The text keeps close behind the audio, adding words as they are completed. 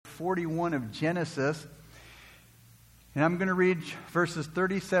41 of Genesis. And I'm going to read verses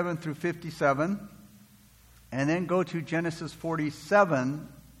 37 through 57, and then go to Genesis 47,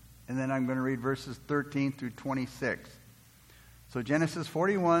 and then I'm going to read verses 13 through 26. So Genesis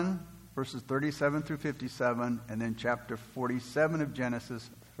 41, verses 37 through 57, and then chapter 47 of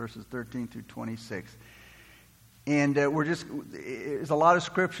Genesis, verses 13 through 26. And there's a lot of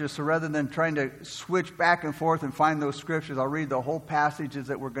scriptures, so rather than trying to switch back and forth and find those scriptures, I'll read the whole passages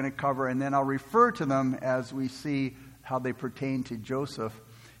that we're going to cover, and then I'll refer to them as we see how they pertain to Joseph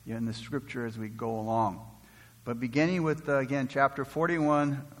in the scripture as we go along. But beginning with, again, chapter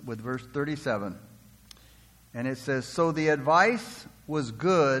 41 with verse 37. And it says, "So the advice was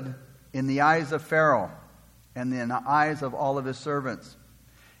good in the eyes of Pharaoh and in the eyes of all of his servants.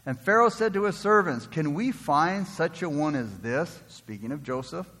 And Pharaoh said to his servants, 'Can we find such a one as this?'" Speaking of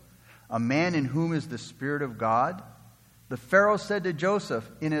Joseph, "a man in whom is the Spirit of God?" The Pharaoh said to Joseph,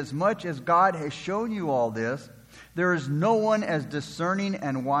 "Inasmuch as God has shown you all this, there is no one as discerning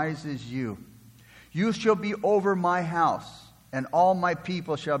and wise as you. You shall be over my house, and all my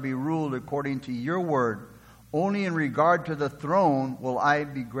people shall be ruled according to your word. Only in regard to the throne will I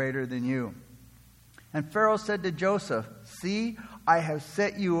be greater than you." And Pharaoh said to Joseph, "See, I have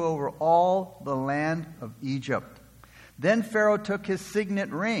set you over all the land of Egypt." Then Pharaoh took his signet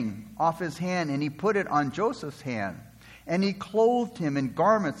ring off his hand, and he put it on Joseph's hand. And he clothed him in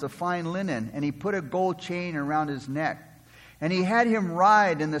garments of fine linen, and he put a gold chain around his neck. And he had him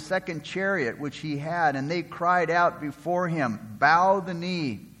ride in the second chariot which he had, and they cried out before him, "Bow the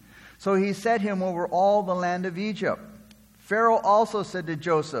knee." So he set him over all the land of Egypt. Pharaoh also said to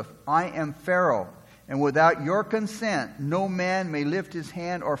Joseph, "I am Pharaoh, and without your consent no man may lift his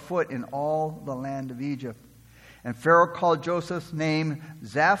hand or foot in all the land of Egypt." And Pharaoh called Joseph's name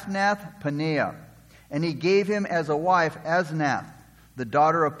Zaphnath-Paneah, and he gave him as a wife Asnath, the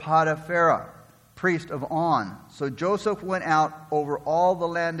daughter of Potiphera, priest of On. So Joseph went out over all the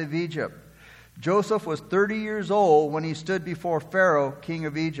land of Egypt. Joseph was 30 years old when he stood before Pharaoh, king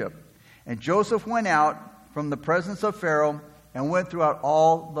of Egypt. And Joseph went out from the presence of Pharaoh and went throughout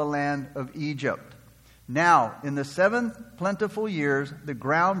all the land of Egypt. Now, in the 7th plentiful years, the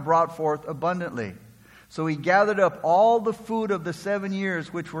ground brought forth abundantly. So he gathered up all the food of the 7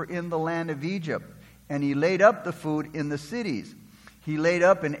 years which were in the land of Egypt, and he laid up the food in the cities. He laid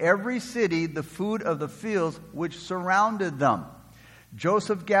up in every city the food of the fields which surrounded them.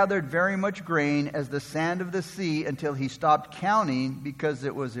 Joseph gathered very much grain as the sand of the sea until he stopped counting because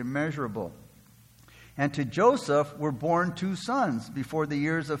it was immeasurable. And to Joseph were born 2 sons before the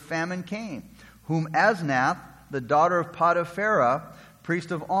years of famine came, whom Asnath, the daughter of Potiphera, priest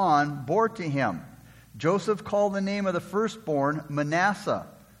of On, bore to him. Joseph called the name of the firstborn Manasseh,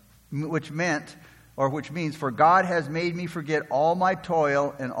 which means, "For God has made me forget all my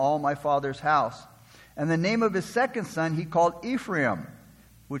toil and all my father's house." And the name of his second son he called Ephraim,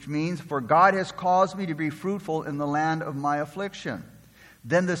 which means, "For God has caused me to be fruitful in the land of my affliction."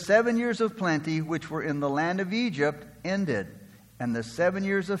 Then the 7 years of plenty which were in the land of Egypt ended, and the 7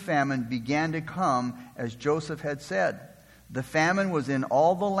 years of famine began to come, as Joseph had said. The famine was in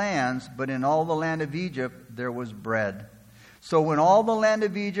all the lands, but in all the land of Egypt there was bread. So when all the land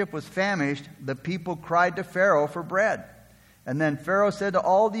of Egypt was famished, the people cried to Pharaoh for bread. And then Pharaoh said to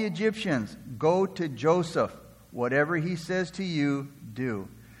all the Egyptians, "Go to Joseph. Whatever he says to you, do."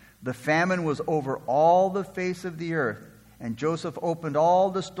 The famine was over all the face of the earth, and Joseph opened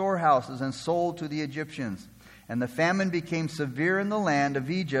all the storehouses and sold to the Egyptians. And the famine became severe in the land of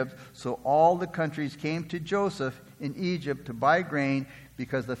Egypt, so all the countries came to Joseph in Egypt to buy grain,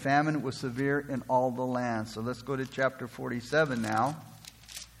 because the famine was severe in all the land. So let's go to chapter 47 now,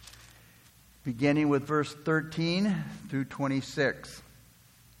 beginning with verse 13 through 26.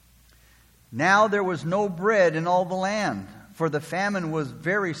 Now there was no bread in all the land, for the famine was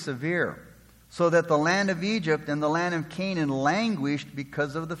very severe, so that the land of Egypt and the land of Canaan languished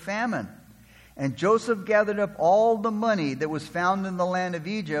because of the famine. And Joseph gathered up all the money that was found in the land of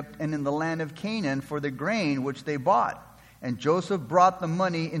Egypt and in the land of Canaan for the grain which they bought. And Joseph brought the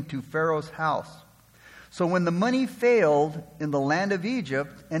money into Pharaoh's house. So when the money failed in the land of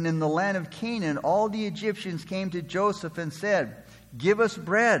Egypt and in the land of Canaan, all the Egyptians came to Joseph and said, "Give us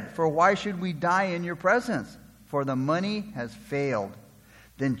bread, for why should we die in your presence? For the money has failed."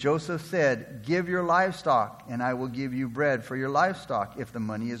 Then Joseph said, "Give your livestock, and I will give you bread for your livestock if the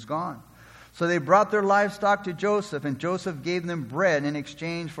money is gone." So they brought their livestock to Joseph, and Joseph gave them bread in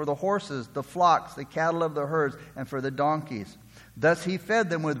exchange for the horses, the flocks, the cattle of the herds, and for the donkeys. Thus he fed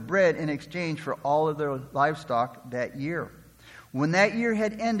them with bread in exchange for all of their livestock that year. When that year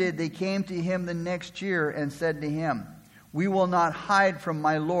had ended, they came to him the next year and said to him, We will not hide from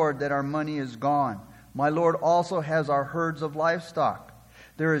my lord that our money is gone. My lord also has our herds of livestock.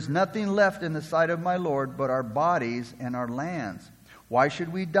 There is nothing left in the sight of my lord but our bodies and our lands. Why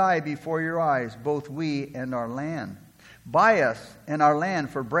should we die before your eyes, both we and our land? Buy us and our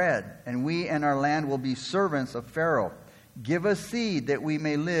land for bread, and we and our land will be servants of Pharaoh. Give us seed that we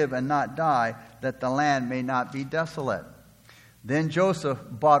may live and not die, that the land may not be desolate. Then Joseph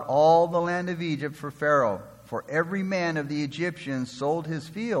bought all the land of Egypt for Pharaoh. For every man of the Egyptians sold his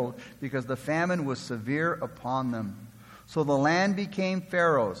field, because the famine was severe upon them. So the land became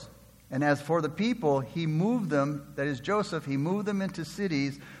Pharaoh's. And as for the people, he moved them, that is Joseph, he moved them into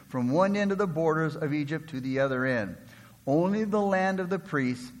cities from one end of the borders of Egypt to the other end. Only the land of the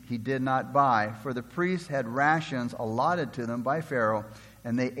priests he did not buy, for the priests had rations allotted to them by Pharaoh,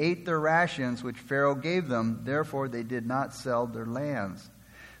 and they ate their rations which Pharaoh gave them. Therefore they did not sell their lands.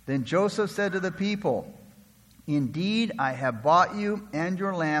 Then Joseph said to the people, Indeed, I have bought you and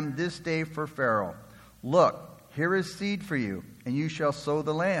your lamb this day for Pharaoh. Look, here is seed for you, and you shall sow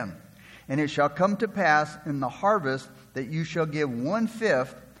the land. And it shall come to pass in the harvest that you shall give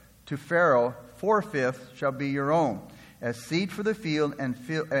 1/5 to Pharaoh, 4/5 shall be your own, as seed for the field and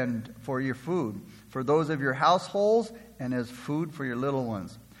for your food, for those of your households, and as food for your little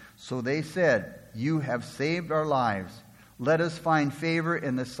ones. So they said, You have saved our lives. Let us find favor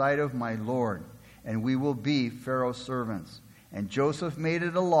in the sight of my Lord, and we will be Pharaoh's servants. And Joseph made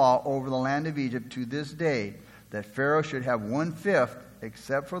it a law over the land of Egypt to this day, that Pharaoh should have 1/5,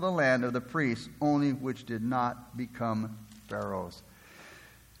 except for the land of the priests only, which did not become Pharaoh's.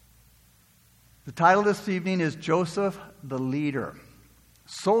 The title this evening is Joseph the Leader.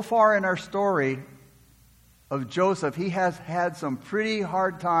 So far in our story of Joseph, he has had some pretty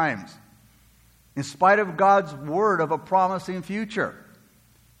hard times, in spite of God's word of a promising future.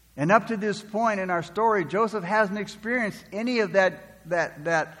 And up to this point in our story, Joseph hasn't experienced any of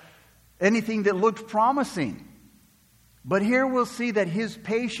anything that looked promising. But here we'll see that his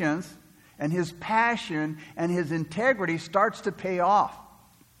patience and his passion and his integrity starts to pay off.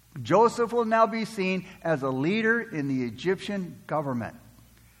 Joseph will now be seen as a leader in the Egyptian government.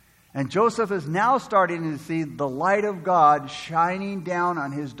 And Joseph is now starting to see the light of God shining down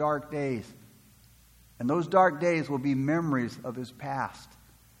on his dark days. And those dark days will be memories of his past.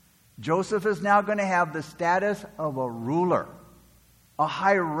 Joseph is now going to have the status of a ruler, a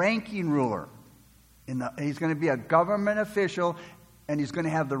high-ranking ruler. He's going to be a government official, and he's going to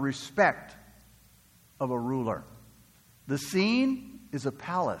have the respect of a ruler. The scene is a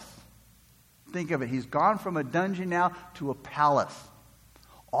palace. Think of it. He's gone from a dungeon now to a palace.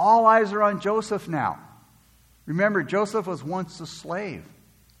 All eyes are on Joseph now. Remember, Joseph was once a slave.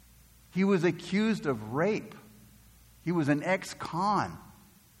 He was accused of rape. He was an ex-con.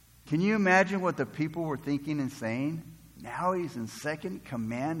 Can you imagine what the people were thinking and saying? Now he's in second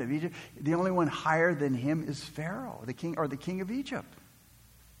command of Egypt. The only one higher than him is Pharaoh, the king of Egypt.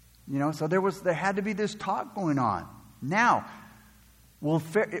 So there had to be this talk going on. Now,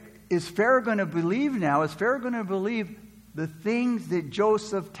 is Pharaoh going to believe now? Is Pharaoh going to believe the things that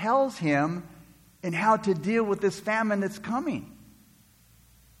Joseph tells him and how to deal with this famine that's coming?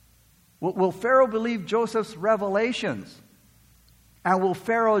 Will Pharaoh believe Joseph's revelations? And will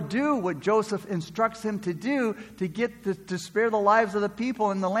Pharaoh do what Joseph instructs him to do to spare the lives of the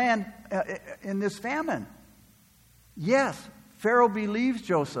people in the land in this famine? Yes, Pharaoh believes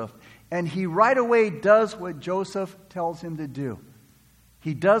Joseph, and he right away does what Joseph tells him to do.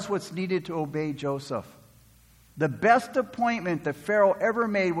 He does what's needed to obey Joseph. The best appointment that Pharaoh ever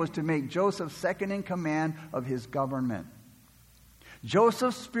made was to make Joseph second in command of his government.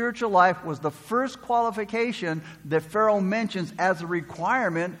 Joseph's spiritual life was the first qualification that Pharaoh mentions as a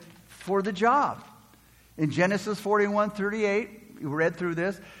requirement for the job. In Genesis 41:38, we read through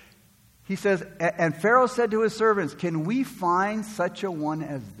this, he says, And Pharaoh said to his servants, Can we find such a one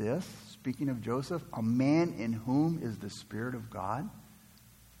as this? Speaking of Joseph, a man in whom is the Spirit of God.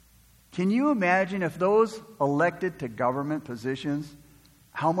 Can you imagine if those elected to government positions,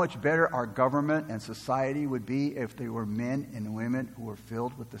 how much better our government and society would be if they were men and women who were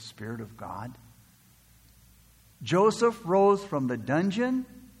filled with the Spirit of God? Joseph rose from the dungeon,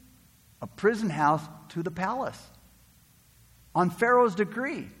 a prison house, to the palace on Pharaoh's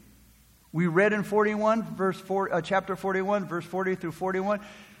decree. We read in chapter 41, verse 40 through 41.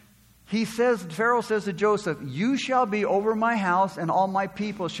 Pharaoh says to Joseph, You shall be over my house, and all my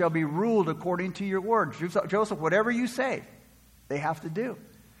people shall be ruled according to your word. Joseph, whatever you say, they have to do.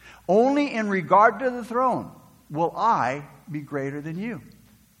 Only in regard to the throne will I be greater than you.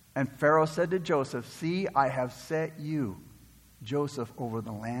 And Pharaoh said to Joseph, See, I have set you, Joseph, over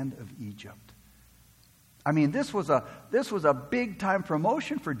the land of Egypt. I mean, this was a big-time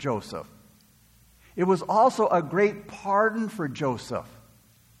promotion for Joseph. It was also a great pardon for Joseph.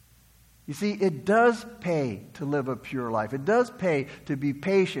 You see, it does pay to live a pure life. It does pay to be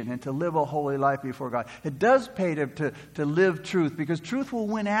patient and to live a holy life before God. It does pay to live truth, because truth will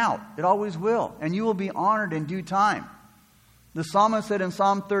win out. It always will. And you will be honored in due time. The psalmist said in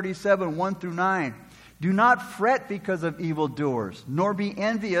Psalm 37, 1 through 9, "Do not fret because of evildoers, nor be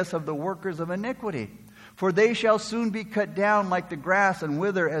envious of the workers of iniquity. For they shall soon be cut down like the grass and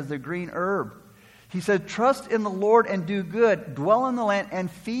wither as the green herb." He said, "Trust in the Lord and do good. Dwell in the land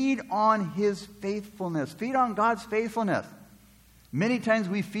and feed on His faithfulness." Feed on God's faithfulness. Many times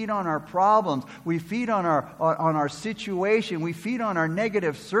we feed on our problems. We feed on our situation. We feed on our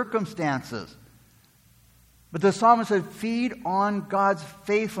negative circumstances. But the psalmist said, feed on God's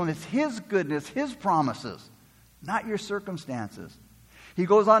faithfulness, His goodness, His promises, not your circumstances. He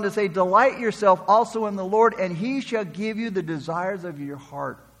goes on to say, "Delight yourself also in the Lord, and He shall give you the desires of your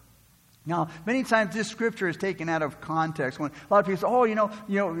heart." Now, many times this scripture is taken out of context. When a lot of people say,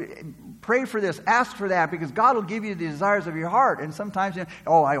 "Oh, pray for this, ask for that, because God will give you the desires of your heart." And sometimes,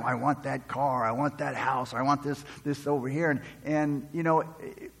 I want that car, I want that house, I want this over here, and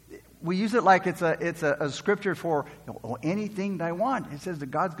we use it like it's a scripture for anything that I want. It says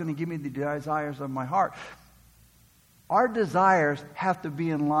that God's going to give me the desires of my heart. Our desires have to be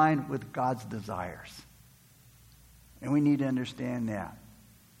in line with God's desires, and we need to understand that.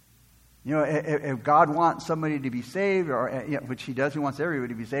 If God wants somebody to be saved, which He does, He wants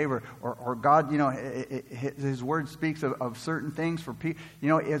everybody to be saved, or God, His Word speaks of certain things for people.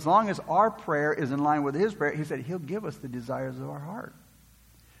 As long as our prayer is in line with His prayer, He said He'll give us the desires of our heart.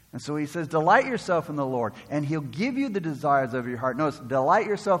 And so He says, delight yourself in the Lord, and He'll give you the desires of your heart. Notice, delight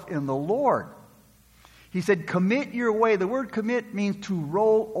yourself in the Lord. He said, commit your way. The word commit means to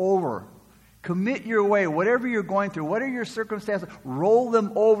roll over. Commit your way, whatever you're going through, whatever your circumstances, roll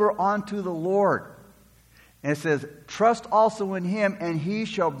them over onto the Lord. And it says, trust also in Him, and He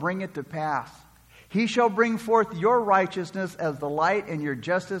shall bring it to pass. He shall bring forth your righteousness as the light and your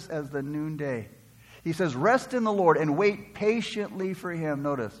justice as the noonday. He says, rest in the Lord and wait patiently for Him.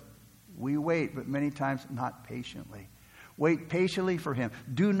 Notice, we wait, but many times not patiently. Wait patiently for Him.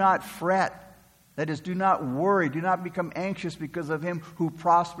 Do not fret. That is, do not worry. Do not become anxious because of him who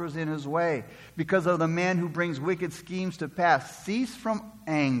prospers in his way, because of the man who brings wicked schemes to pass. Cease from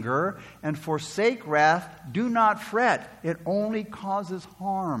anger and forsake wrath. Do not fret. It only causes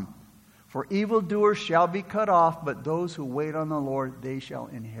harm. For evildoers shall be cut off, but those who wait on the Lord, they shall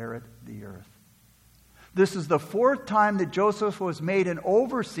inherit the earth. This is the fourth time that Joseph was made an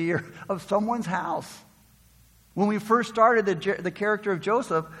overseer of someone's house. When we first started the character of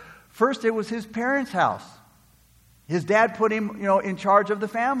Joseph, first, it was his parents' house. His dad put him, in charge of the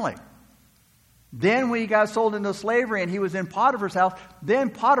family. Then when he got sold into slavery and he was in Potiphar's house, then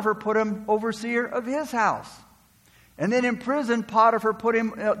Potiphar put him overseer of his house. And then in prison, Potiphar put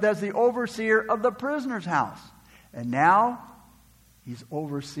him as the overseer of the prisoner's house. And now, he's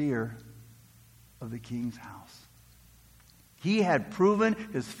overseer of the king's house. He had proven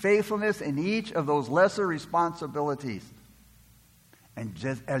his faithfulness in each of those lesser responsibilities. And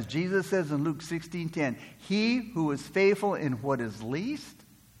just as Jesus says in Luke 16:10, he who is faithful in what is least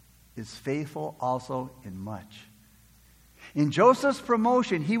is faithful also in much. In Joseph's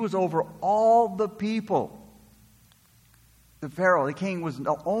promotion, he was over all the people. The Pharaoh, the king, was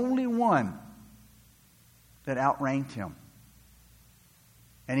the only one that outranked him.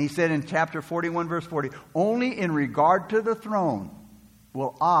 And he said in chapter 41, verse 40, only in regard to the throne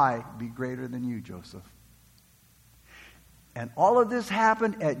will I be greater than you, Joseph. And all of this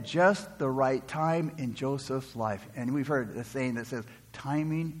happened at just the right time in Joseph's life. And we've heard the saying that says,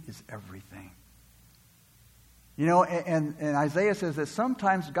 timing is everything. And Isaiah says that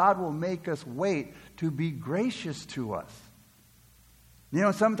sometimes God will make us wait to be gracious to us.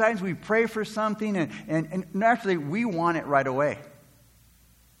 Sometimes we pray for something and naturally we want it right away.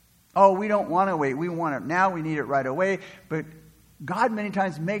 Oh, we don't want to wait. We want it now. We need it right away. But God many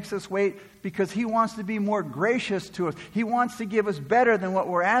times makes us wait because He wants to be more gracious to us. He wants to give us better than what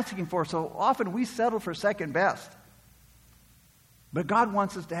we're asking for. So often we settle for second best. But God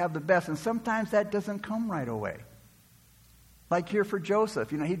wants us to have the best. And sometimes that doesn't come right away. Like here for Joseph.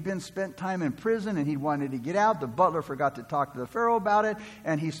 He'd spent time in prison and he wanted to get out. The butler forgot to talk to the Pharaoh about it.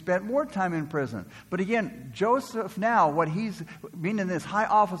 And he spent more time in prison. But again, Joseph now, what he's being in this high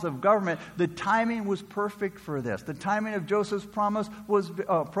office of government, the timing was perfect for this. The timing of Joseph's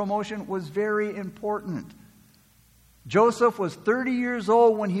promotion was very important. Joseph was 30 years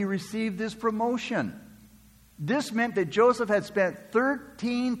old when he received this promotion. This meant that Joseph had spent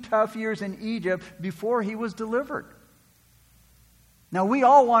 13 tough years in Egypt before he was delivered. Now, we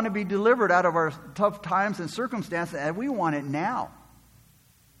all want to be delivered out of our tough times and circumstances, and we want it now.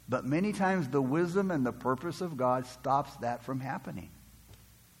 But many times the wisdom and the purpose of God stops that from happening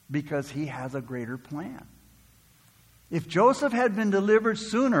because he has a greater plan. If Joseph had been delivered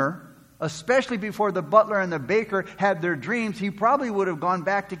sooner, especially before the butler and the baker had their dreams, he probably would have gone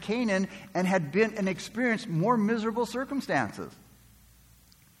back to Canaan and had been and experienced more miserable circumstances.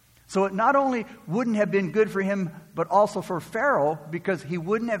 So it not only wouldn't have been good for him, but also for Pharaoh, because he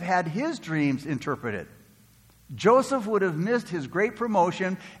wouldn't have had his dreams interpreted. Joseph would have missed his great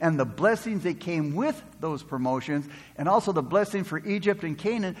promotion and the blessings that came with those promotions, and also the blessing for Egypt and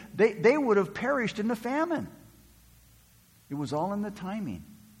Canaan. They would have perished in the famine. It was all in the timing.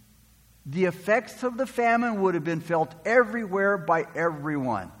 The effects of the famine would have been felt everywhere by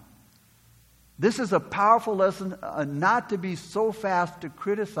everyone. This is a powerful lesson not to be so fast to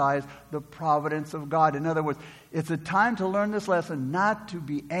criticize the providence of God. In other words, it's a time to learn this lesson, not to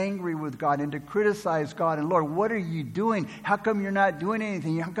be angry with God and to criticize God. And Lord, what are you doing? How come you're not doing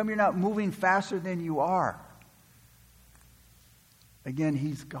anything? How come you're not moving faster than you are? Again,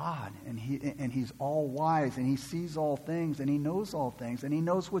 he's God, and he's all wise, and he sees all things, and he knows all things, and he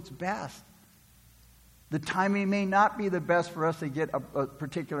knows what's best. The timing may not be the best for us to get a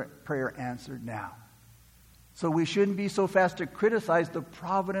particular prayer answered now. So we shouldn't be so fast to criticize the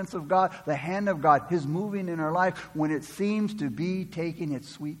providence of God, the hand of God, his moving in our life when it seems to be taking its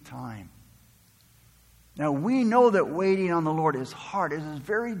sweet time. Now, we know that waiting on the Lord is hard. It is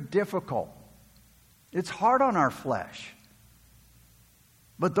very difficult. It's hard on our flesh.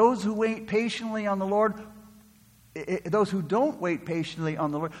 But those who wait patiently on the Lord, those who don't wait patiently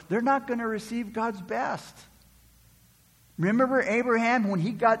on the Lord, they're not going to receive God's best. Remember Abraham when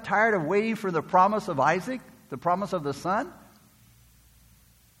he got tired of waiting for the promise of Isaac, the promise of the son?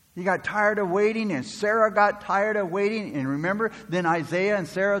 He got tired of waiting, and Sarah got tired of waiting. And remember, then Isaiah and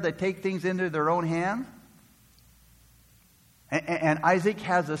Sarah, they take things into their own hands. And Isaac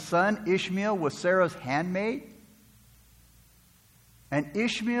has a son, Ishmael, was Sarah's handmaid. And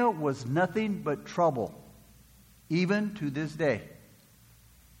Ishmael was nothing but trouble. Even to this day,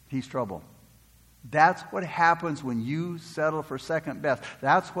 he's trouble. That's what happens when you settle for second best.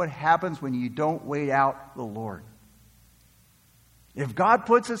 That's what happens when you don't wait out the Lord. If God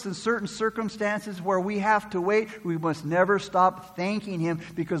puts us in certain circumstances where we have to wait, we must never stop thanking him,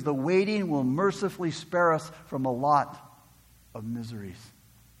 because the waiting will mercifully spare us from a lot of miseries.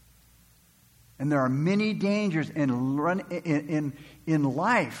 And there are many dangers in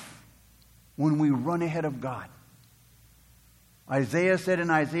life when we run ahead of God. Isaiah said in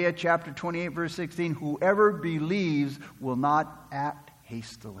Isaiah chapter 28, verse 16, whoever believes will not act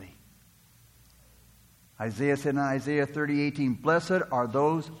hastily. Isaiah said in Isaiah 30:18, blessed are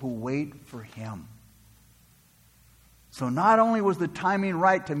those who wait for him. So not only was the timing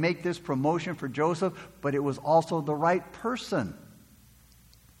right to make this promotion for Joseph, but it was also the right person.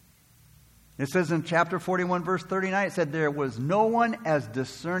 It says in chapter 41, verse 39, it said, there was no one as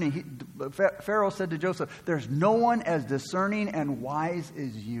discerning. Pharaoh said to Joseph, there's no one as discerning and wise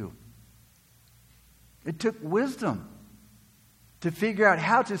as you. It took wisdom to figure out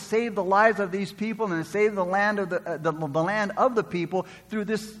how to save the lives of these people and to save the land of the land of the people through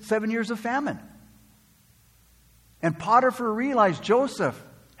this 7 years of famine. And Potiphar realized Joseph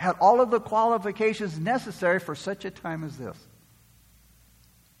had all of the qualifications necessary for such a time as this.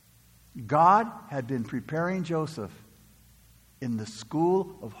 God had been preparing Joseph in the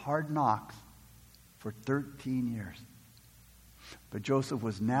school of hard knocks for 13 years. But Joseph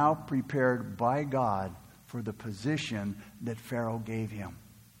was now prepared by God for the position that Pharaoh gave him.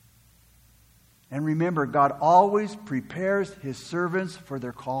 And remember, God always prepares his servants for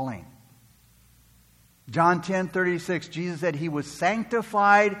their calling. John 10:36, Jesus said he was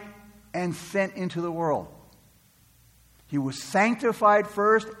sanctified and sent into the world. He was sanctified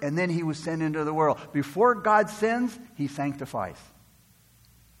first, and then he was sent into the world. Before God sends, he sanctifies.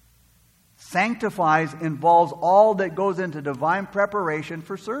 Sanctifies involves all that goes into divine preparation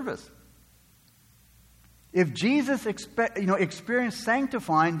for service. If Jesus experienced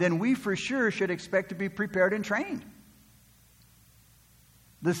sanctifying, then we for sure should expect to be prepared and trained.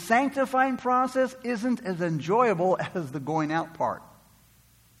 The sanctifying process isn't as enjoyable as the going out part.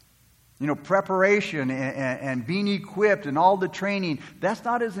 Preparation and being equipped and all the training, that's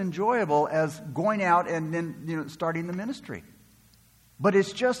not as enjoyable as going out and then, starting the ministry. But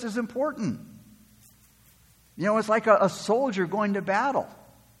it's just as important. It's like a soldier going to battle.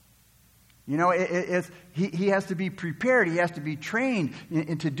 You know, he has to be prepared. He has to be trained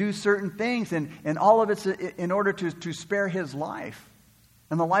and to do certain things. And all of it's in order to spare his life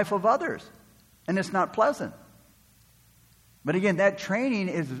and the life of others. And it's not pleasant. But again, that training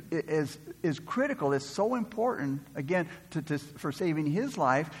is critical. It's so important, again, for saving his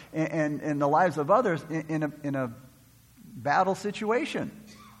life and the lives of others in a battle situation.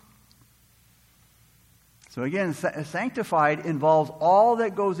 So again, sanctified involves all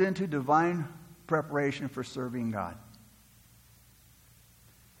that goes into divine preparation for serving God.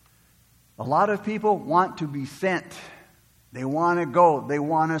 A lot of people want to be sent. They want to go. They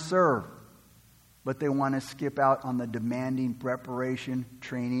want to serve. But they want to skip out on the demanding preparation,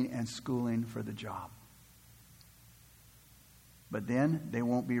 training, and schooling for the job. But then they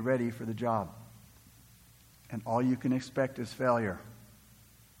won't be ready for the job. And all you can expect is failure.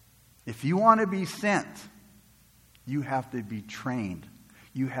 If you want to be sent, you have to be trained.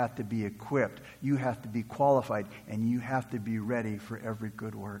 You have to be equipped. You have to be qualified. And you have to be ready for every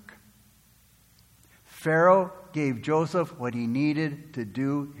good work. Pharaoh gave Joseph what he needed to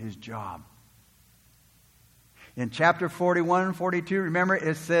do his job. In chapter 41 and 42, remember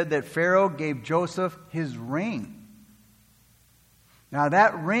it said that Pharaoh gave Joseph his ring. Now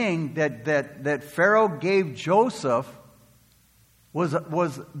that ring that Pharaoh gave Joseph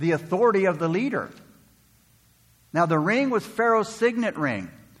was the authority of the leader. Now the ring was Pharaoh's signet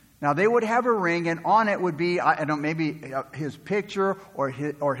ring. Now they would have a ring, and on it would be, maybe his picture or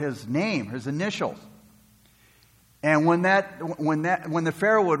his name, his initials. And when the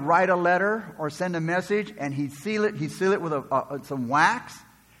Pharaoh would write a letter or send a message, and he'd seal it with some wax,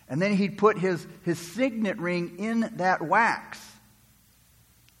 and then he'd put his signet ring in that wax.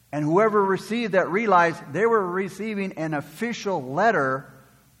 And whoever received that realized they were receiving an official letter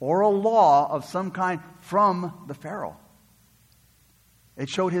or a law of some kind from the Pharaoh. It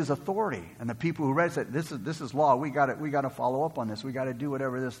showed his authority, and the people who read it said, "This is law. We got to follow up on this. We got to do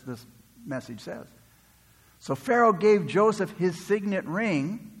whatever this message says." So Pharaoh gave Joseph his signet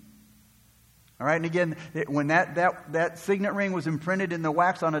ring. All right, and again, when that signet ring was imprinted in the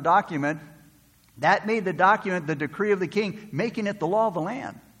wax on a document, that made the document the decree of the king, making it the law of the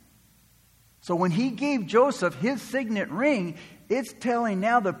land. So when he gave Joseph his signet ring, it's telling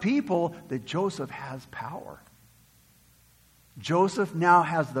now the people that Joseph has power. Joseph now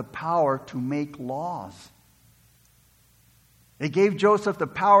has the power to make laws. It gave Joseph the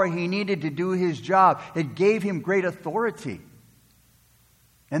power he needed to do his job. It gave him great authority.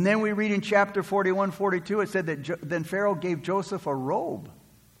 And then we read in chapter 41, 42, it said that then Pharaoh gave Joseph a robe.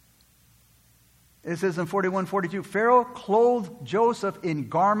 It says in 41, 42, Pharaoh clothed Joseph in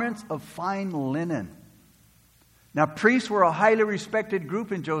garments of fine linen. Now, priests were a highly respected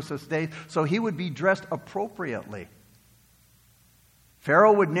group in Joseph's day, so he would be dressed appropriately.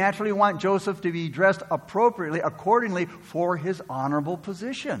 Pharaoh would naturally want Joseph to be dressed appropriately, accordingly, for his honorable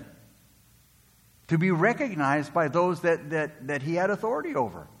position. To be recognized by those that he had authority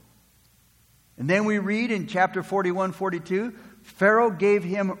over. And then we read in chapter 41, 42, Pharaoh gave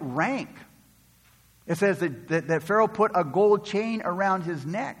him rank. It says that Pharaoh put a gold chain around his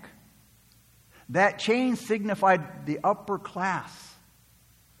neck. That chain signified the upper class.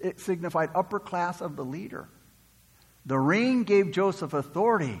 It signified upper class of the leader. The ring gave Joseph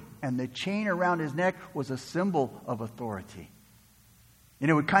authority, and the chain around his neck was a symbol of authority.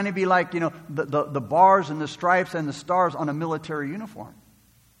 And it would kind of be like, the bars and the stripes and the stars on a military uniform.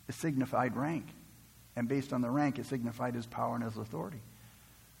 It signified rank. And based on the rank, it signified his power and his authority.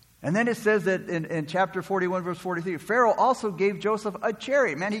 And then it says that in chapter 41, verse 43, Pharaoh also gave Joseph a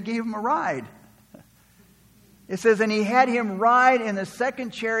chariot. Man, he gave him a ride. It says, and he had him ride in the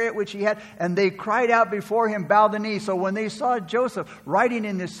second chariot which he had, and they cried out before him, bow the knee. So when they saw Joseph riding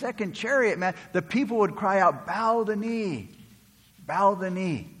in the second chariot, man, the people would cry out, bow the knee, bow the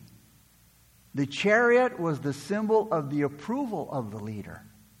knee. The chariot was the symbol of the approval of the leader.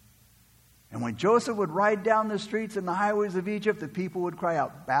 And when Joseph would ride down the streets and the highways of Egypt, the people would cry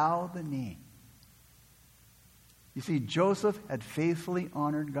out, bow the knee. You see, Joseph had faithfully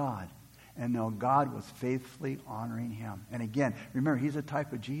honored God. And now God was faithfully honoring him. And again, remember, he's a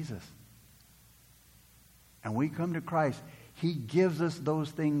type of Jesus. And we come to Christ, he gives us those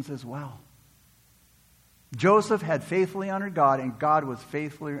things as well. Joseph had faithfully honored God, and God was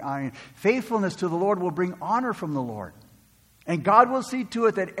faithfully honoring him. Faithfulness to the Lord will bring honor from the Lord. And God will see to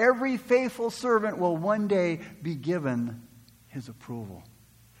it that every faithful servant will one day be given his approval.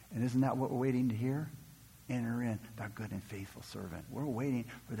 And isn't that what we're waiting to hear? Enter in, thou good and faithful servant. We're waiting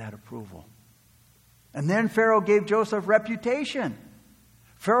for that approval. And then Pharaoh gave Joseph reputation.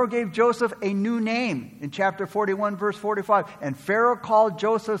 Pharaoh gave Joseph a new name in chapter 41, verse 45. And Pharaoh called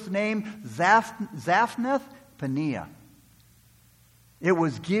Joseph's name Zaphnath-Paneah. It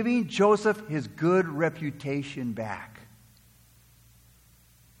was giving Joseph his good reputation back.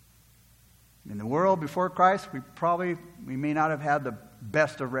 In the world before Christ, we may not have had the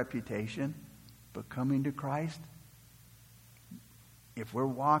best of reputation, but coming to Christ, if we're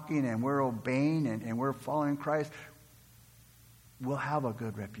walking and we're obeying and we're following Christ, we'll have a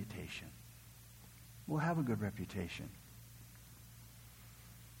good reputation. We'll have a good reputation.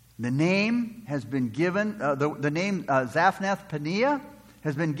 The name has been given, the name Zaphnath-Paneah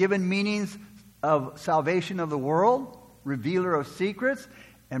has been given meanings of salvation of the world, revealer of secrets,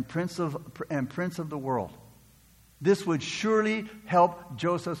 and prince of the world. This would surely help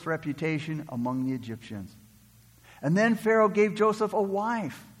Joseph's reputation among the Egyptians. And then Pharaoh gave Joseph a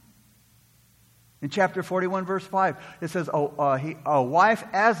wife. In chapter 41, verse 5, it says, a wife,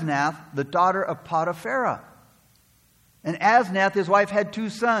 Asnath, the daughter of Potiphera. And Asnath, his wife, had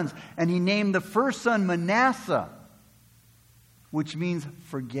 2 sons, and he named the first son Manasseh, which means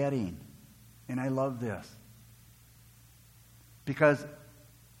forgetting. And I love this. Because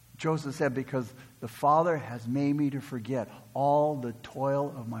Joseph said, because the Father has made me to forget all the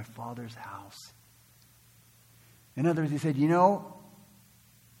toil of my father's house. In other words, he said,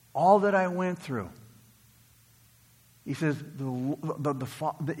 all that I went through. He says,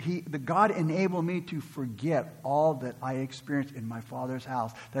 the God enabled me to forget all that I experienced in my father's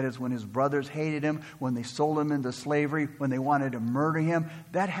house. That is, when his brothers hated him, when they sold him into slavery, when they wanted to murder him.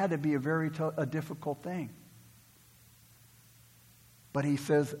 That had to be a difficult thing. But he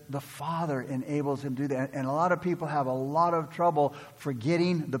says the Father enables him to do that. And a lot of people have a lot of trouble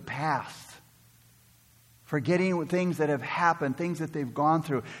forgetting the past. Forgetting things that have happened, things that they've gone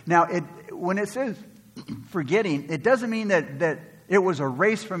through. Now, when it says forgetting, it doesn't mean that it was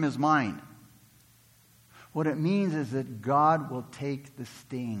erased from his mind. What it means is that God will take the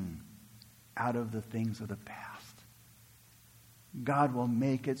sting out of the things of the past. God will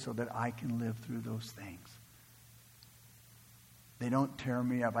make it so that I can live through those things. They don't tear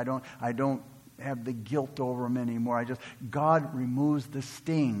me up. I don't have the guilt over them anymore. God removes the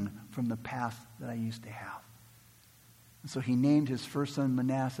sting from the past that I used to have. And so he named his first son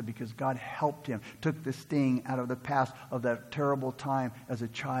Manasseh because God helped him, took the sting out of the past of that terrible time as a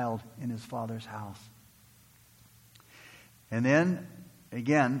child in his father's house. And then,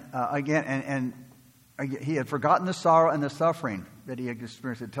 again, he had forgotten the sorrow and the suffering that he had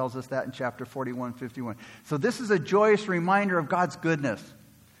experienced. It tells us that in chapter 41, 51. So this is a joyous reminder of God's goodness.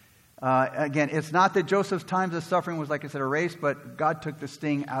 Again, it's not that Joseph's times of suffering was, like I said, erased, but God took the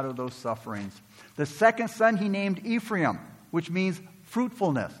sting out of those sufferings. The second son he named Ephraim, which means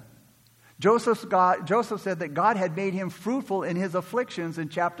fruitfulness. Joseph said that God had made him fruitful in his afflictions in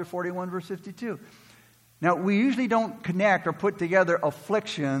chapter 41, verse 52. Now, we usually don't connect or put together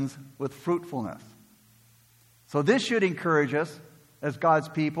afflictions with fruitfulness. So this should encourage us as God's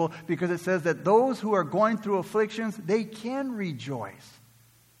people, because it says that those who are going through afflictions, they can rejoice.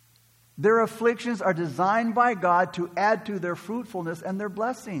 Their afflictions are designed by God to add to their fruitfulness and their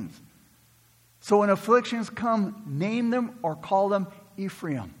blessings. So when afflictions come, name them or call them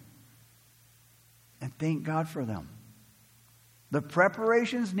Ephraim. And thank God for them. The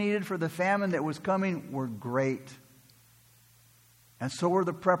preparations needed for the famine that was coming were great. And so were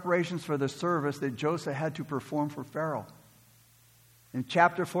the preparations for the service that Joseph had to perform for Pharaoh. In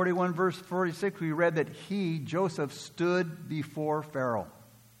chapter 41, verse 46, we read that he, Joseph, stood before Pharaoh.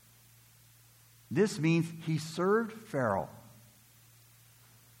 This means he served Pharaoh.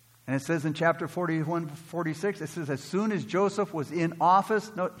 And it says in chapter 41, 46, it says, as soon as Joseph was in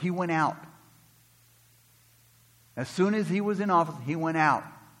office, he went out. As soon as he was in office, he went out.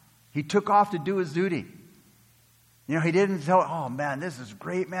 He took off to do his duty. He didn't say, oh man, this is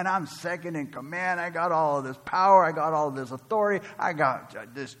great, man. I'm second in command. I got all of this power. I got all of this authority. I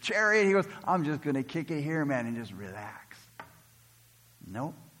got this chariot. He goes, I'm just going to kick it here, man, and just relax.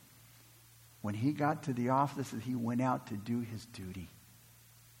 Nope. When he got to the office, he went out to do his duty.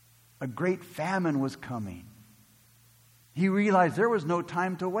 A great famine was coming. He realized there was no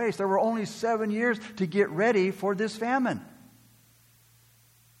time to waste. There were only 7 years to get ready for this famine.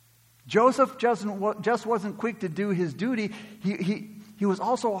 Joseph just wasn't quick to do his duty. He was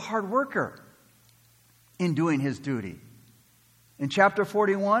also a hard worker in doing his duty. In chapter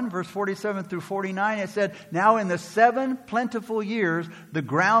 41, verse 47 through 49, it said, now in the 7 plentiful years, the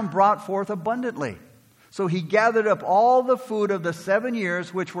ground brought forth abundantly. So he gathered up all the food of the 7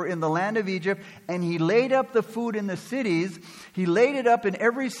 years which were in the land of Egypt, and he laid up the food in the cities. He laid it up in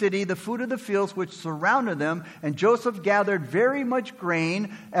every city, the food of the fields which surrounded them. And Joseph gathered very much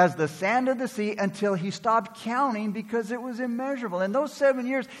grain as the sand of the sea until he stopped counting because it was immeasurable. In those 7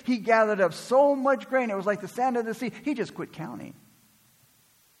 years, he gathered up so much grain. It was like the sand of the sea. He just quit counting.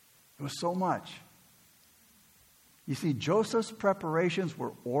 It was so much. You see, Joseph's preparations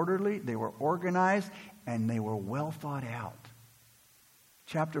were orderly, they were organized, and they were well thought out.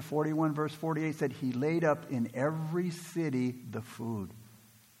 Chapter 41, verse 48 said, he laid up in every city the food.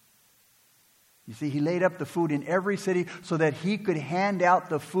 You see, he laid up the food in every city so that he could hand out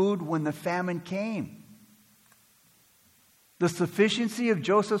the food when the famine came. The sufficiency of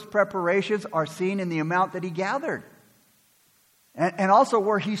Joseph's preparations are seen in the amount that he gathered. And also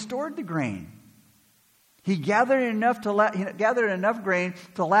where he stored the grain. He gathered enough grain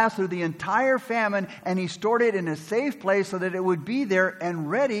to last through the entire famine, and he stored it in a safe place so that it would be there and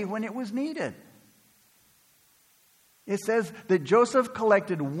ready when it was needed. It says that Joseph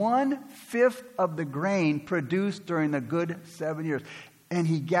collected 1/5 of the grain produced during the good 7 years. And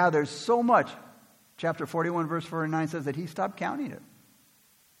he gathered so much. Chapter 41, verse 49 says that he stopped counting it.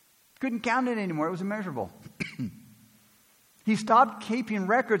 Couldn't count it anymore. It was immeasurable. He stopped keeping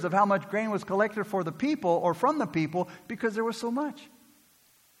records of how much grain was collected for the people or from the people because there was so much.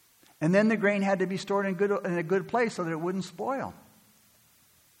 And then the grain had to be stored in a good place so that it wouldn't spoil.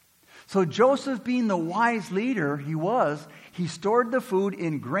 So Joseph, being the wise leader he stored the food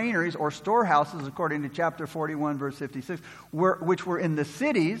in granaries or storehouses, according to chapter 41, verse 56, which were in the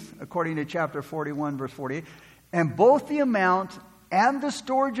cities, according to chapter 41, verse 48. And both the amount and the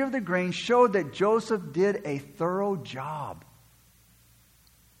storage of the grain showed that Joseph did a thorough job.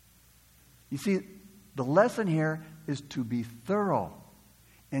 You see, the lesson here is to be thorough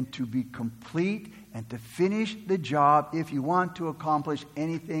and to be complete and to finish the job if you want to accomplish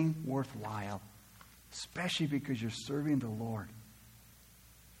anything worthwhile, especially because you're serving the Lord.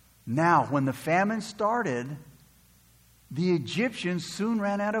 Now, when the famine started, the Egyptians soon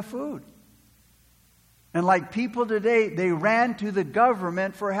ran out of food. And like people today, they ran to the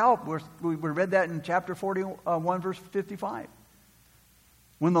government for help. We read that in chapter 41, verse 55.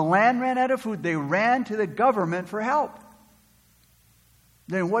 When the land ran out of food, they ran to the government for help.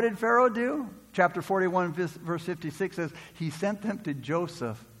 Then what did Pharaoh do? Chapter 41, verse 56 says, he sent them to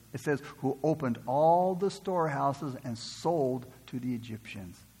Joseph, it says, who opened all the storehouses and sold to the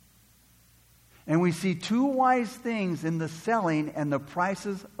Egyptians. And we see two wise things in the selling and the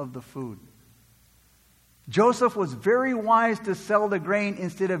prices of the food. Joseph was very wise to sell the grain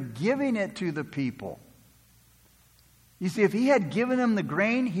instead of giving it to the people. You see, if he had given them the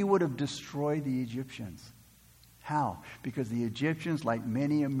grain, he would have destroyed the Egyptians. How? Because the Egyptians, like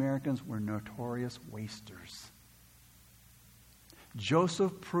many Americans, were notorious wasters.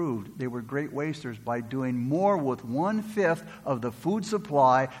 Joseph proved they were great wasters by doing more with 1/5 of the food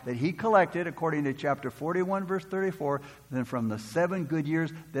supply that he collected, according to chapter 41, verse 34, than from the 7 good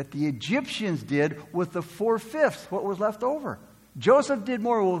years that the Egyptians did with the 4/5, what was left over. Joseph did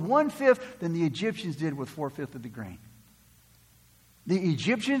more with 1/5 than the Egyptians did with 4/5 of the grain. The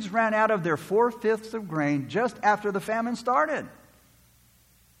Egyptians ran out of their 4/5 of grain just after the famine started.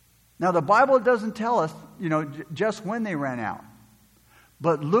 Now, the Bible doesn't tell us, just when they ran out.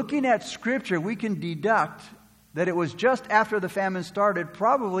 But looking at Scripture, we can deduct that it was just after the famine started,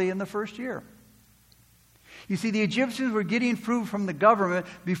 probably in the first year. You see, the Egyptians were getting food from the government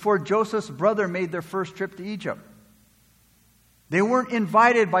before Joseph's brother made their first trip to Egypt. They weren't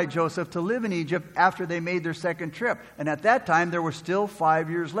invited by Joseph to live in Egypt after they made their second trip. And at that time, there were still 5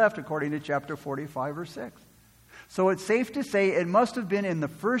 years left, according to chapter 45, verse 6. So it's safe to say it must have been in the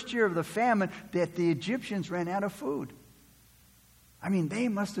first year of the famine that the Egyptians ran out of food. I mean, they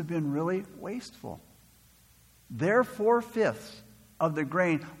must have been really wasteful. Their 4/5 of the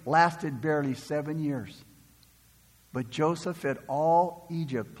grain lasted barely 7 years. But Joseph fed all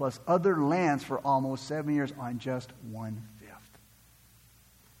Egypt plus other lands for almost 7 years on just 1/5.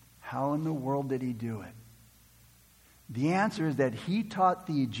 How in the world did he do it? The answer is that he taught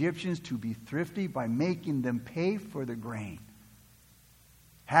the Egyptians to be thrifty by making them pay for the grain.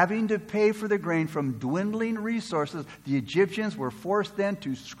 Having to pay for the grain from dwindling resources, the Egyptians were forced then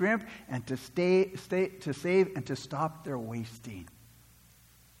to scrimp and to save and to stop their wasting.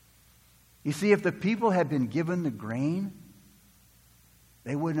 You see, if the people had been given the grain,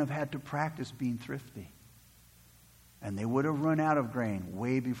 they wouldn't have had to practice being thrifty. And they would have run out of grain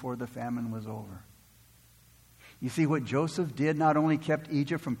way before the famine was over. You see, what Joseph did not only kept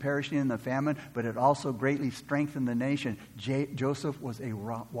Egypt from perishing in the famine, but it also greatly strengthened the nation. Joseph was a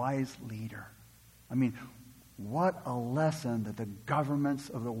wise leader. I mean, what a lesson that the governments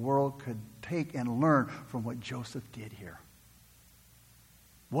of the world could take and learn from what Joseph did here.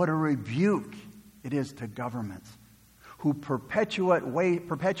 What a rebuke it is to governments who perpetuate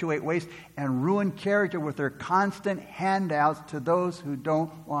waste and ruin character with their constant handouts to those who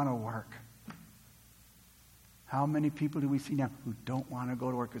don't want to work. How many people do we see now who don't want to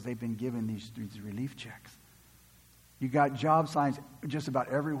go to work because they've been given these relief checks? You got job signs just about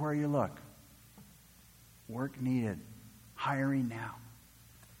everywhere you look. Work needed. Hiring now.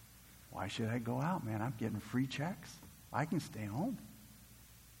 Why should I go out, man? I'm getting free checks. I can stay home.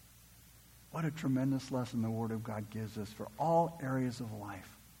 What a tremendous lesson the Word of God gives us for all areas of life.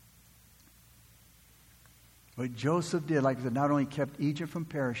 What Joseph did, like I said, not only kept Egypt from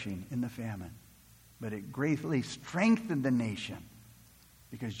perishing in the famine, but it greatly strengthened the nation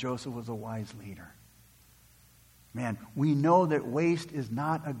because Joseph was a wise leader. Man, we know that waste is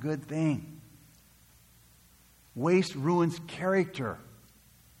not a good thing. Waste ruins character.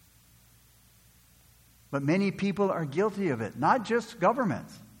 But many people are guilty of it, not just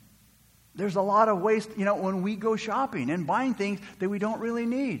governments. There's a lot of waste, when we go shopping and buying things that we don't really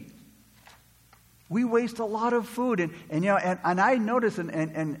need. We waste a lot of food. And I notice, and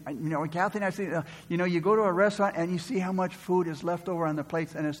Kathy and I see, you go to a restaurant and you see how much food is left over on the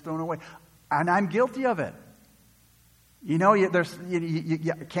plates and it's thrown away. And I'm guilty of it. You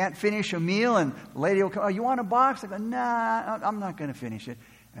can't finish a meal, and the lady will come, oh, you want a box? I go, nah, I'm not going to finish it.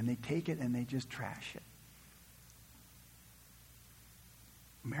 And they take it and they just trash it.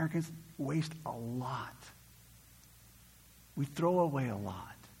 Americans waste a lot. We throw away a lot.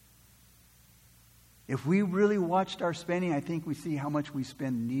 If we really watched our spending, I think we see how much we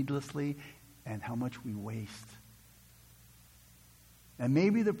spend needlessly and how much we waste. And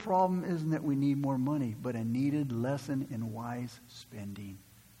maybe the problem isn't that we need more money, but a needed lesson in wise spending.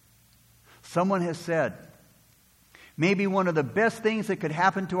 Someone has said, maybe one of the best things that could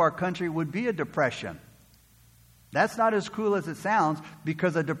happen to our country would be a depression. That's not as cruel as it sounds,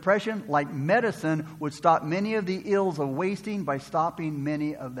 because a depression, like medicine, would stop many of the ills of wasting by stopping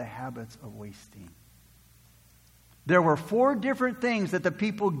many of the habits of wasting. There were 4 different things that the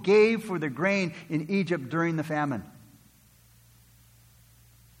people gave for the grain in Egypt during the famine.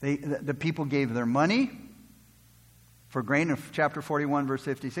 The people gave their money for grain in chapter 41, verse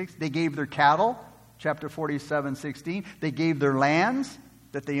 56. They gave their cattle, chapter 47, 16. They gave their lands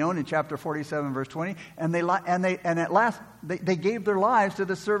that they owned in chapter 47, verse 20. And at last, they gave their lives to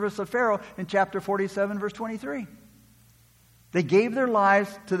the service of Pharaoh in chapter 47, verse 23. They gave their lives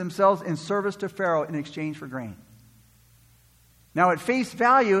to themselves in service to Pharaoh in exchange for grain. Now, at face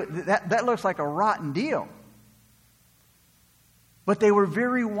value, that looks like a rotten deal. But they were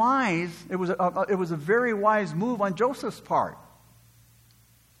very wise. It was a very wise move on Joseph's part.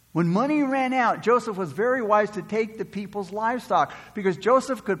 When money ran out, Joseph was very wise to take the people's livestock, because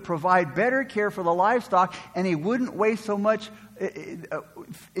Joseph could provide better care for the livestock and he wouldn't waste so much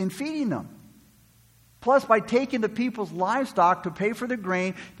in feeding them. Plus, by taking the people's livestock to pay for the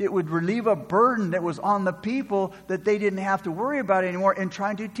grain, it would relieve a burden that was on the people that they didn't have to worry about anymore in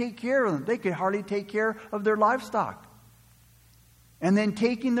trying to take care of them. They could hardly take care of their livestock. And then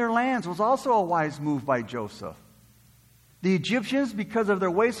taking their lands was also a wise move by Joseph. The Egyptians, because of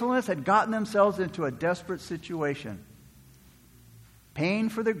their wastefulness, had gotten themselves into a desperate situation. Paying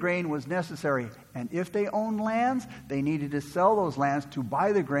for the grain was necessary. And if they owned lands, they needed to sell those lands to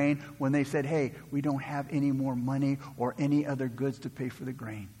buy the grain when they said, hey, we don't have any more money or any other goods to pay for the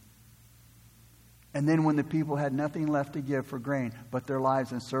grain. And then when the people had nothing left to give for grain but their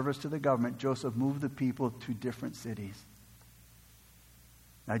lives in service to the government, Joseph moved the people to different cities.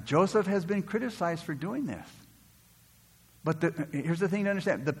 Now, Joseph has been criticized for doing this. But here's the thing to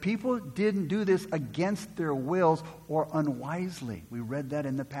understand. The people didn't do this against their wills or unwisely. We read that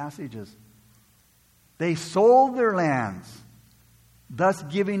in the passages. They sold their lands, thus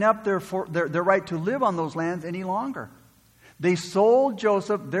giving up their right to live on those lands any longer. They sold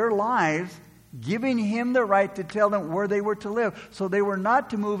Joseph their lives, giving him the right to tell them where they were to live. So they were not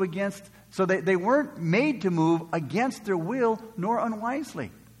to move against, so they weren't made to move against their will nor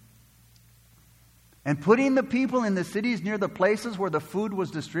unwisely. And putting the people in the cities near the places where the food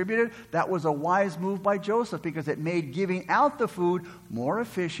was distributed, that was a wise move by Joseph, because it made giving out the food more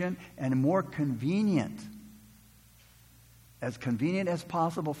efficient and more convenient. As convenient as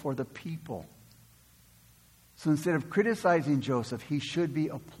possible for the people. So instead of criticizing Joseph, he should be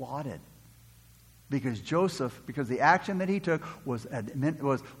applauded. Because the action that he took was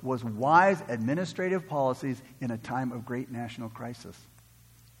wise administrative policies in a time of great national crisis.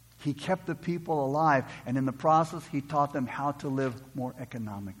 He kept the people alive, and in the process, he taught them how to live more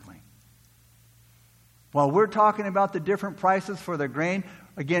economically. While we're talking about the different prices for the grain,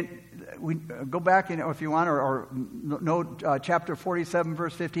 again, we go back, if you want, or know chapter 47,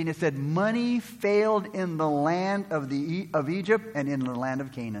 verse 15. It said, money failed in the land of Egypt and in the land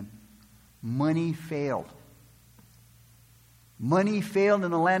of Canaan. Money failed. Money failed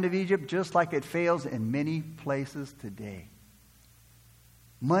in the land of Egypt just like it fails in many places today.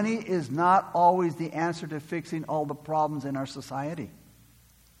 Money is not always the answer to fixing all the problems in our society.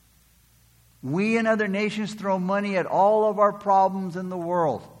 We and other nations throw money at all of our problems in the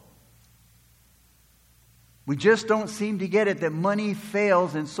world. We just don't seem to get it that money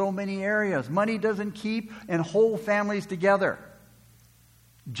fails in so many areas. Money doesn't keep and hold families together.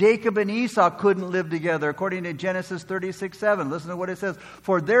 Jacob and Esau couldn't live together, according to Genesis 36:7. Listen to what it says.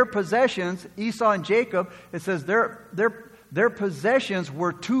 For their possessions, Esau and Jacob, it says their possessions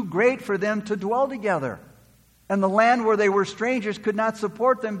were too great for them to dwell together. And the land where they were strangers could not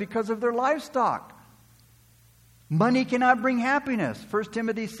support them because of their livestock. Money cannot bring happiness. 1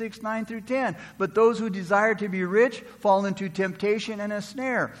 Timothy 6:9 through 10. But those who desire to be rich fall into temptation and a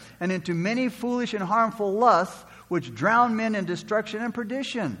snare, and into many foolish and harmful lusts, which drown men in destruction and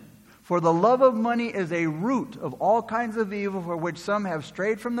perdition. For the love of money is a root of all kinds of evil, for which some have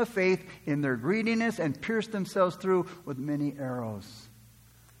strayed from the faith in their greediness and pierced themselves through with many arrows.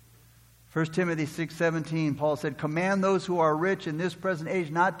 1 Timothy 6:17, Paul said, command those who are rich in this present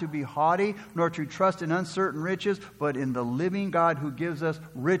age not to be haughty, nor to trust in uncertain riches, but in the living God who gives us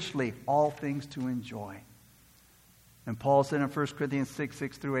richly all things to enjoy. And Paul said in 1 Corinthians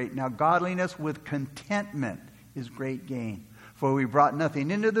 6 through 8, now godliness with contentment is great gain. For we brought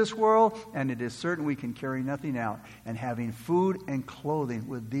nothing into this world, and it is certain we can carry nothing out. And having food and clothing,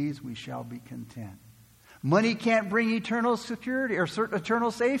 with these we shall be content. Money can't bring eternal security or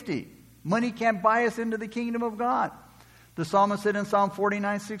eternal safety. Money can't buy us into the kingdom of God. The psalmist said in Psalm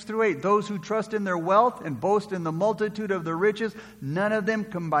 49:6 through 8, those who trust in their wealth and boast in the multitude of their riches, none of them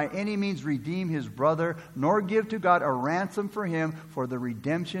can by any means redeem his brother, nor give to God a ransom for him, for the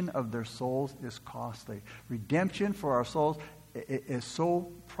redemption of their souls is costly. Redemption for our souls is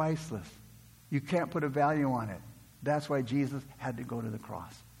so priceless. You can't put a value on it. That's why Jesus had to go to the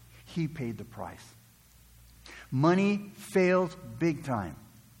cross. He paid the price. Money fails big time.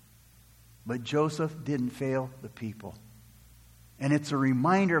 But Joseph didn't fail the people. And it's a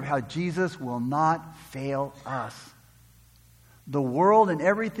reminder of how Jesus will not fail us. The world and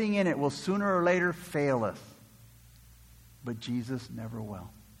everything in it will sooner or later fail us. But Jesus never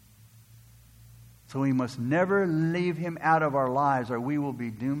will. So we must never leave him out of our lives, or we will be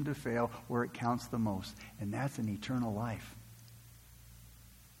doomed to fail where it counts the most. And that's an eternal life.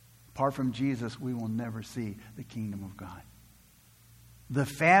 Apart from Jesus, we will never see the kingdom of God. The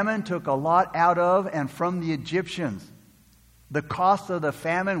famine took a lot out of and from the Egyptians. The cost of the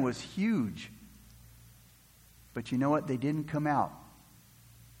famine was huge. But you know what? They didn't come out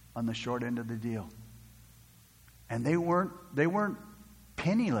on the short end of the deal. And they weren't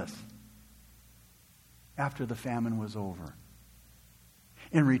penniless after the famine was over.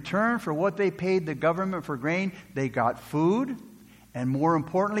 In return for what they paid the government for grain, they got food. And more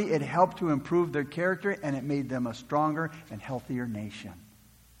importantly, it helped to improve their character, and it made them a stronger and healthier nation.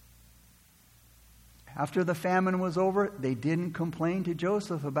 After the famine was over, they didn't complain to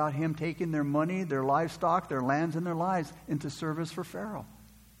Joseph about him taking their money, their livestock, their lands, and their lives into service for Pharaoh.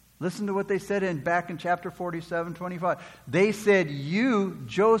 Listen to what they said back in chapter 47:25. They said, you,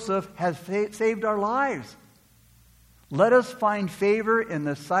 Joseph, have saved our lives. Let us find favor in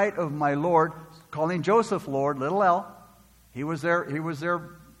the sight of my Lord, calling Joseph Lord, little l. He was their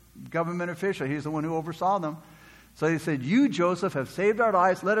government official. He's the one who oversaw them. So he said, you, Joseph, have saved our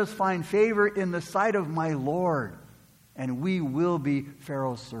lives. Let us find favor in the sight of my Lord, and we will be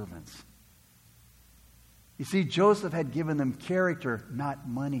Pharaoh's servants. You see, Joseph had given them character, not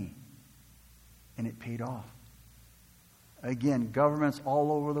money. And it paid off. Again, governments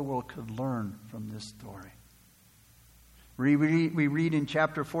all over the world could learn from this story. We read in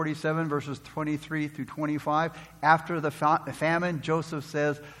chapter 47, verses 23 through 25, after the famine, Joseph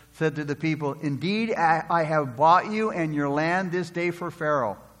said to the people, indeed, I have bought you and your land this day for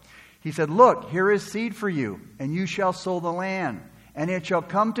Pharaoh. He said, look, here is seed for you, and you shall sow the land. And it shall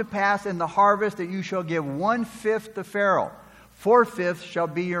come to pass in the harvest that you shall give 1/5 to Pharaoh. 4/5 shall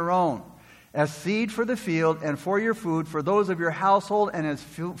be your own, as seed for the field and for your food, for those of your household, and as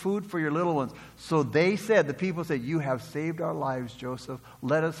food for your little ones. So they said, the people said, you have saved our lives, Joseph.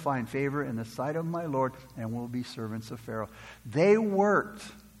 Let us find favor in the sight of my Lord, and we'll be servants of Pharaoh. They worked.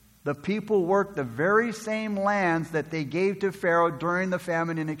 The people worked the very same lands that they gave to Pharaoh during the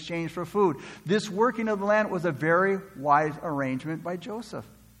famine in exchange for food. This working of the land was a very wise arrangement by Joseph.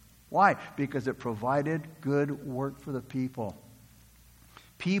 Why? Because it provided good work for the people.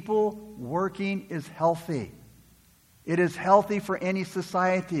 People working is healthy. It is healthy for any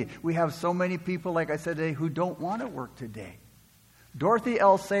society. We have so many people, like I said today, who don't want to work today. Dorothy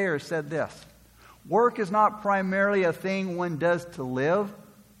L. Sayers said this: work is not primarily a thing one does to live,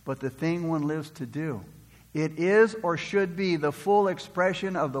 but the thing one lives to do. It is or should be the full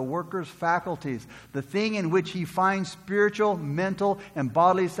expression of the worker's faculties, the thing in which he finds spiritual, mental, and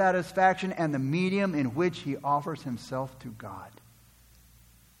bodily satisfaction, and the medium in which he offers himself to God.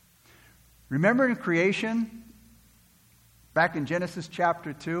 Remember in creation, back in Genesis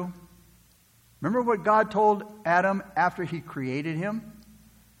chapter 2, remember what God told Adam after he created him?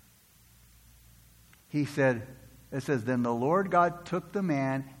 He said, it says, then the Lord God took the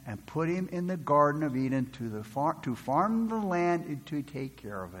man and put him in the Garden of Eden to farm the land and to take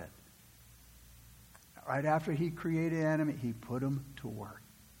care of it. Right after he created Adam, he put him to work.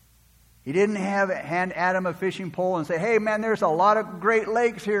 He didn't hand Adam a fishing pole and say, hey man, there's a lot of great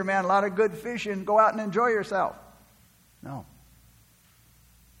lakes here, man, a lot of good fishing. Go out and enjoy yourself. No.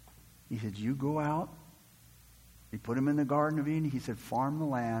 He said, you go out. He put him in the Garden of Eden. He said, farm the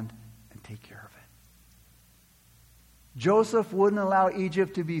land and take care of it. Joseph wouldn't allow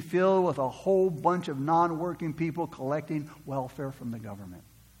Egypt to be filled with a whole bunch of non-working people collecting welfare from the government.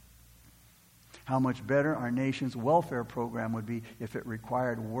 How much better our nation's welfare program would be if it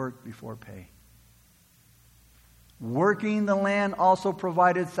required work before pay. Working the land also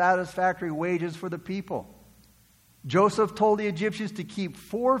provided satisfactory wages for the people. Joseph told the Egyptians to keep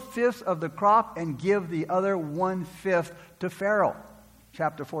 4/5 of the crop and give the other 1/5 to Pharaoh.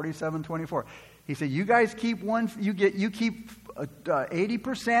 Chapter 47:24. He said, you guys keep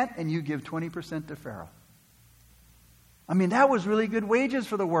 80% and you give 20% to Pharaoh. I mean, that was really good wages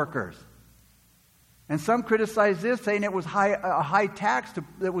for the workers. And some criticize this, saying it was a high tax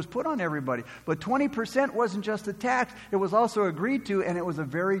that was put on everybody. But 20% wasn't just a tax. It was also agreed to, and it was a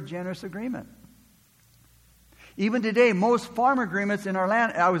very generous agreement. Even today, most farm agreements in our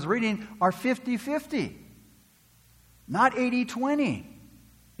land, I was reading, are 50-50. Not 80-20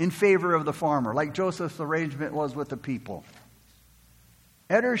 in favor of the farmer, like Joseph's arrangement was with the people.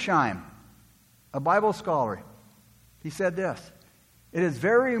 Edersheim, a Bible scholar, he said this: it is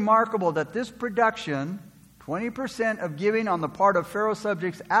very remarkable that this production, 20% of giving on the part of Pharaoh's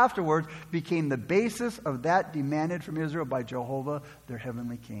subjects afterwards, became the basis of that demanded from Israel by Jehovah, their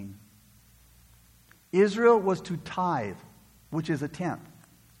heavenly king. Israel was to tithe, which is a tenth.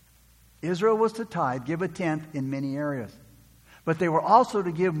 Israel was to tithe, give a tenth in many areas. But they were also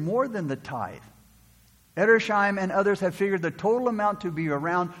to give more than the tithe. Edersheim and others have figured the total amount to be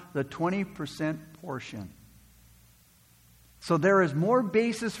around the 20% portion. So there is more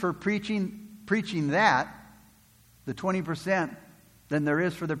basis for preaching that, the 20%, than there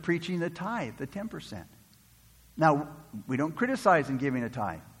is for the preaching the tithe, the 10%. Now, we don't criticize in giving a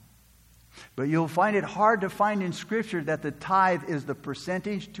tithe. But you'll find it hard to find in Scripture that the tithe is the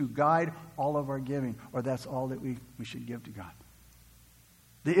percentage to guide all of our giving, or that's all that we should give to God.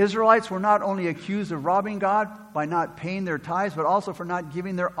 The Israelites were not only accused of robbing God by not paying their tithes, but also for not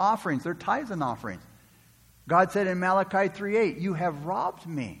giving their offerings, their tithes and offerings. God said in Malachi 3:8, you have robbed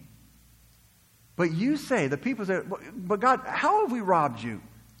me. But you say, the people say, but God, how have we robbed you?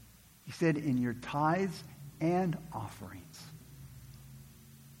 He said, in your tithes and offerings.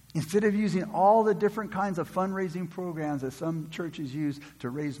 Instead of using all the different kinds of fundraising programs that some churches use to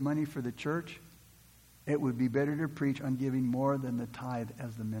raise money for the church, it would be better to preach on giving more than the tithe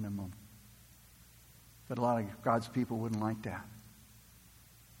as the minimum. But a lot of God's people wouldn't like that.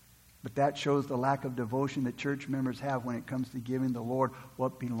 But that shows the lack of devotion that church members have when it comes to giving the Lord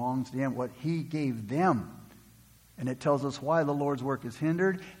what belongs to Him, what He gave them. And it tells us why the Lord's work is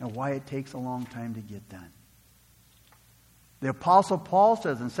hindered and why it takes a long time to get done. The Apostle Paul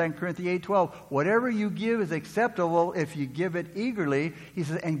says in 2 Corinthians 8:12, whatever you give is acceptable if you give it eagerly. He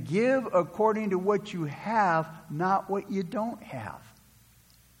says, and give according to what you have, not what you don't have.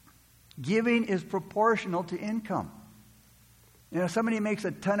 Giving is proportional to income. You know, somebody makes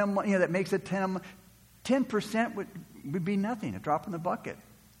a ton of money, that makes a 10% would be nothing, a drop in the bucket.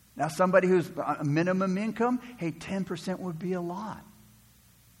 Now somebody who's a minimum income, hey, 10% would be a lot.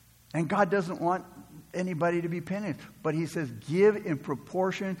 And God doesn't want anybody to be penitent. But He says, give in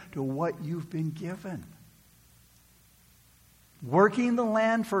proportion to what you've been given. Working the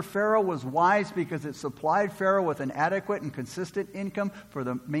land for Pharaoh was wise because it supplied Pharaoh with an adequate and consistent income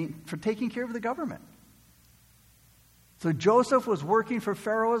for taking care of the government. So Joseph was working for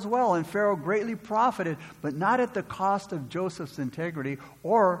Pharaoh as well, and Pharaoh greatly profited, but not at the cost of Joseph's integrity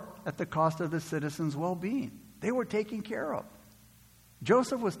or at the cost of the citizens' well-being. They were taken care of.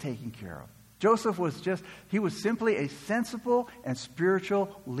 Joseph was taken care of. Joseph he was simply a sensible and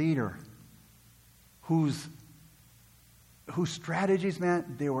spiritual leader whose strategies,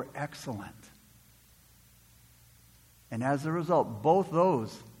 man, they were excellent. And as a result, both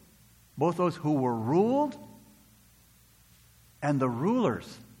those who were ruled and the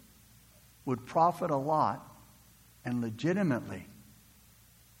rulers would profit a lot and legitimately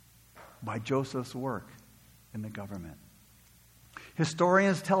by Joseph's work in the government.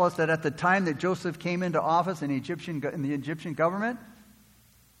 Historians tell us that at the time that Joseph came into office in the Egyptian government,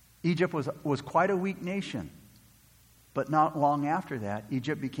 Egypt was quite a weak nation. But not long after that,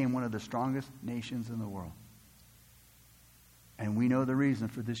 Egypt became one of the strongest nations in the world. And we know the reason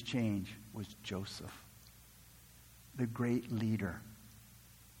for this change was Joseph, the great leader.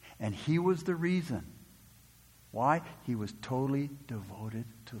 And he was the reason. Why? He was totally devoted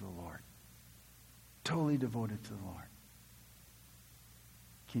to the Lord. Totally devoted to the Lord.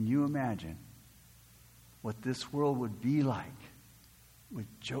 Can you imagine what this world would be like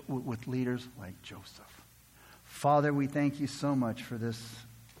with leaders like Joseph? Father, we thank you so much for this.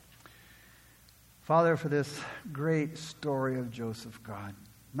 Father, for this great story of Joseph, God.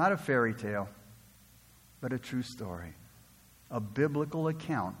 Not a fairy tale, but a true story. A biblical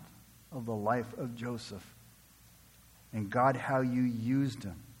account of the life of Joseph. And God, how you used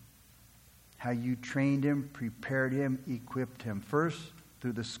him. How you trained him, prepared him, equipped him. First,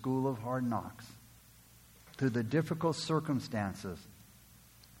 through the school of hard knocks. Through the difficult circumstances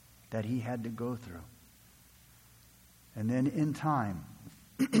that he had to go through. And then in time,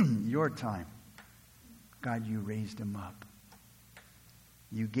 your time, God, you raised him up.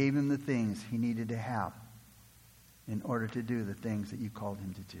 You gave him the things he needed to have in order to do the things that you called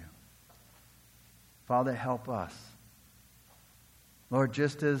him to do. Father, help us. Lord,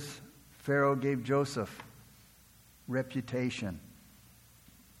 just as Pharaoh gave Joseph reputation,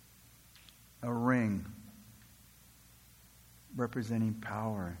 a ring representing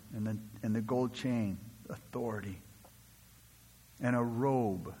power, and the gold chain, authority, and a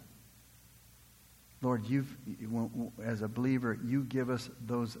robe. Lord, as a believer, you give us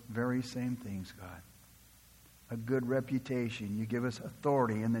those very same things, God. A good reputation. You give us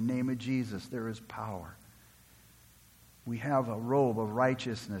authority. In the name of Jesus, there is power. We have a robe of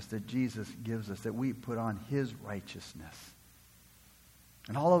righteousness that Jesus gives us, that we put on his righteousness.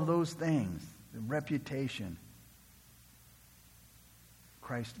 And all of those things, the reputation,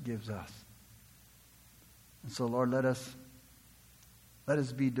 Christ gives us. And so, Lord, let us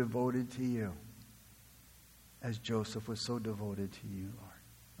be devoted to you as Joseph was so devoted to you,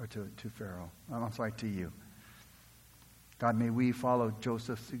 Lord, or to Pharaoh. I'm sorry, to you. God, may we follow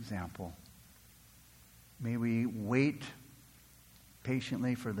Joseph's example. May we wait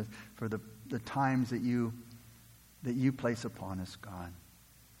patiently for the times that you place upon us, God.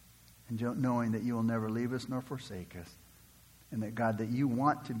 And knowing that you will never leave us nor forsake us. And that, God, that you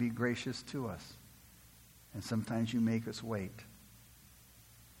want to be gracious to us. And sometimes you make us wait.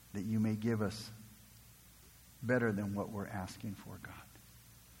 That you may give us better than what we're asking for, God.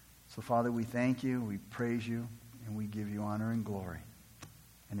 So, Father, we thank you, we praise you, and we give you honor and glory.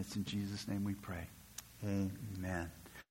 And it's in Jesus' name we pray. Amen.